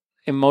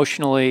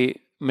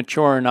emotionally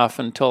mature enough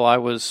until I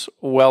was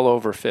well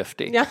over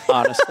 50,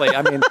 honestly.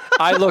 I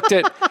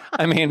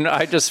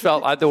just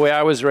felt, the way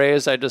I was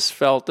raised, I just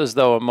felt as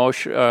though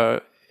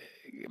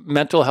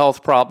mental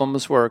health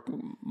problems were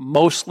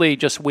mostly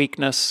just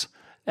weakness.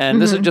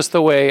 And this is just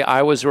the way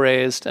I was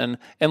raised. And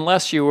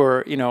unless you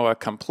were, a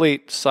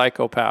complete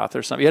psychopath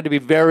or something, you had to be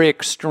very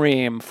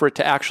extreme for it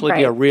to actually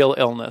be a real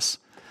illness.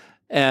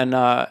 And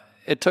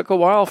it took a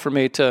while for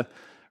me to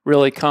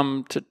really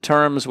come to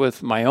terms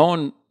with my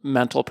own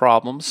mental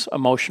problems,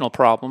 emotional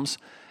problems,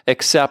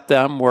 accept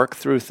them, work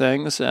through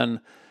things, and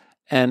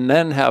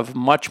then have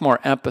much more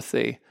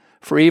empathy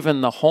for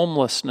even the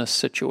homelessness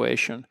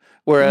situation.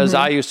 Whereas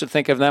I used to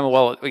think of them,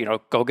 well,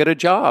 go get a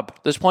job.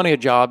 There's plenty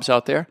of jobs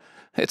out there.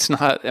 It's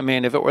not,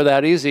 if it were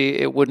that easy,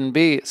 it wouldn't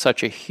be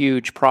such a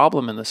huge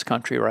problem in this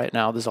country right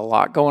now. There's a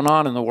lot going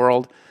on in the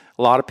world.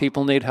 A lot of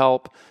people need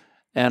help.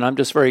 And I'm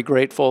just very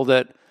grateful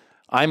that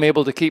I'm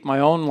able to keep my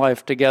own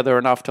life together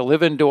enough to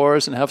live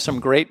indoors and have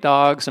some great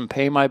dogs and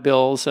pay my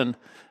bills and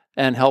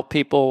help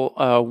people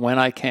when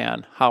I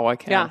can, how I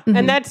can. Yeah,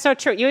 and that's so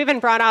true. You even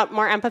brought out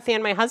more empathy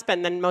in my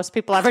husband than most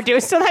people ever do.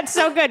 So that's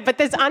so good. But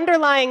this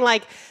underlying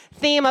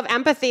theme of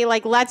empathy,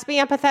 let's be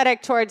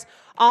empathetic towards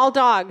all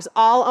dogs,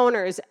 all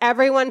owners,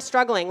 everyone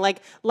struggling.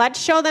 Let's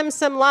show them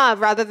some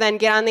love rather than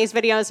get on these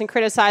videos and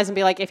criticize and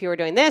be like, if you were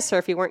doing this or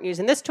if you weren't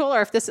using this tool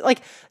or if this,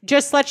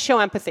 just let's show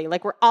empathy.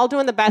 We're all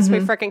doing the best we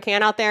freaking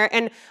can out there.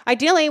 And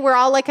ideally, we're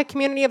all a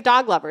community of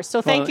dog lovers.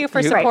 So thank you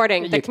for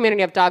supporting the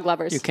community of dog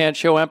lovers. You can't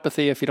show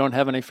empathy if you don't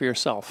have any for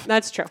yourself.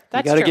 That's true.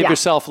 You got to give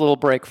yourself a little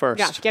break first.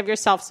 Yeah, give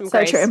yourself some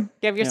grace. True.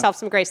 Give yourself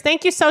some grace.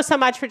 Thank you so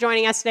much for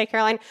joining us today,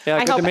 Caroline. Yeah,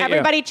 I hope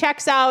everybody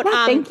checks out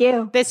thank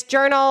you. This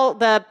journal,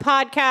 the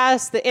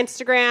podcast, the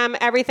Instagram,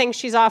 everything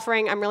she's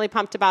offering. I'm really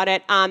pumped about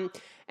it. And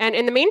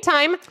in the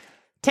meantime,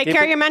 take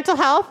care of your mental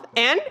health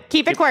and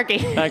keep it quirky.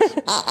 Thanks.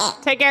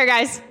 Take care,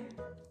 guys.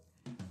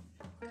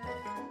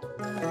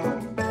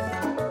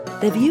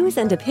 The views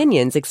and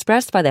opinions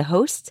expressed by the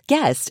hosts,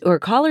 guests, or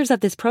callers of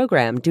this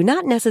program do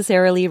not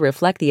necessarily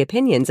reflect the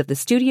opinions of the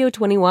Studio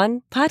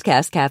 21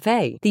 Podcast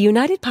Cafe, the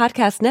United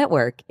Podcast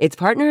Network, its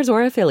partners,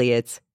 or affiliates.